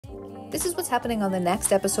This is what's happening on the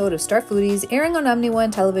next episode of Star Foodies, airing on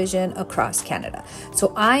Omni1 television across Canada.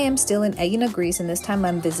 So I am still in Egina, Greece, and this time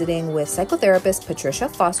I'm visiting with psychotherapist Patricia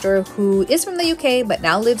Foster, who is from the UK but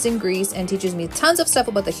now lives in Greece and teaches me tons of stuff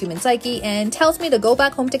about the human psyche and tells me to go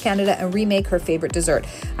back home to Canada and remake her favorite dessert.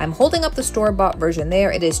 I'm holding up the store-bought version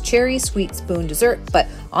there. It is Cherries sweet spoon dessert, but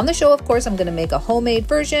on the show, of course, I'm going to make a homemade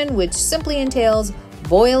version, which simply entails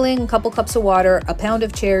boiling a couple cups of water, a pound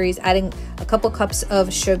of cherries, adding a couple cups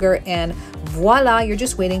of sugar, and voila, you're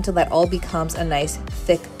just waiting till that all becomes a nice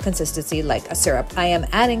thick consistency like a syrup. I am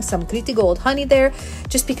adding some Kriti Gold honey there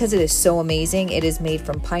just because it is so amazing. It is made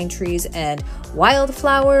from pine trees and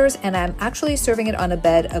wildflowers, and I'm actually serving it on a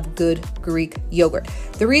bed of good Greek yogurt.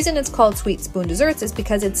 The reason it's called sweet spoon desserts is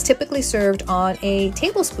because it's typically served on a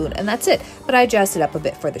tablespoon, and that's it, but I jazzed it up a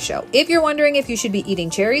bit for the show. If you're wondering if you should be eating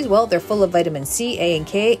cherries, well, they're full of vitamin C, A, and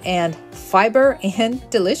K, and fiber, and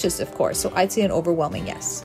delicious, of course, so I'd say an overwhelming yes.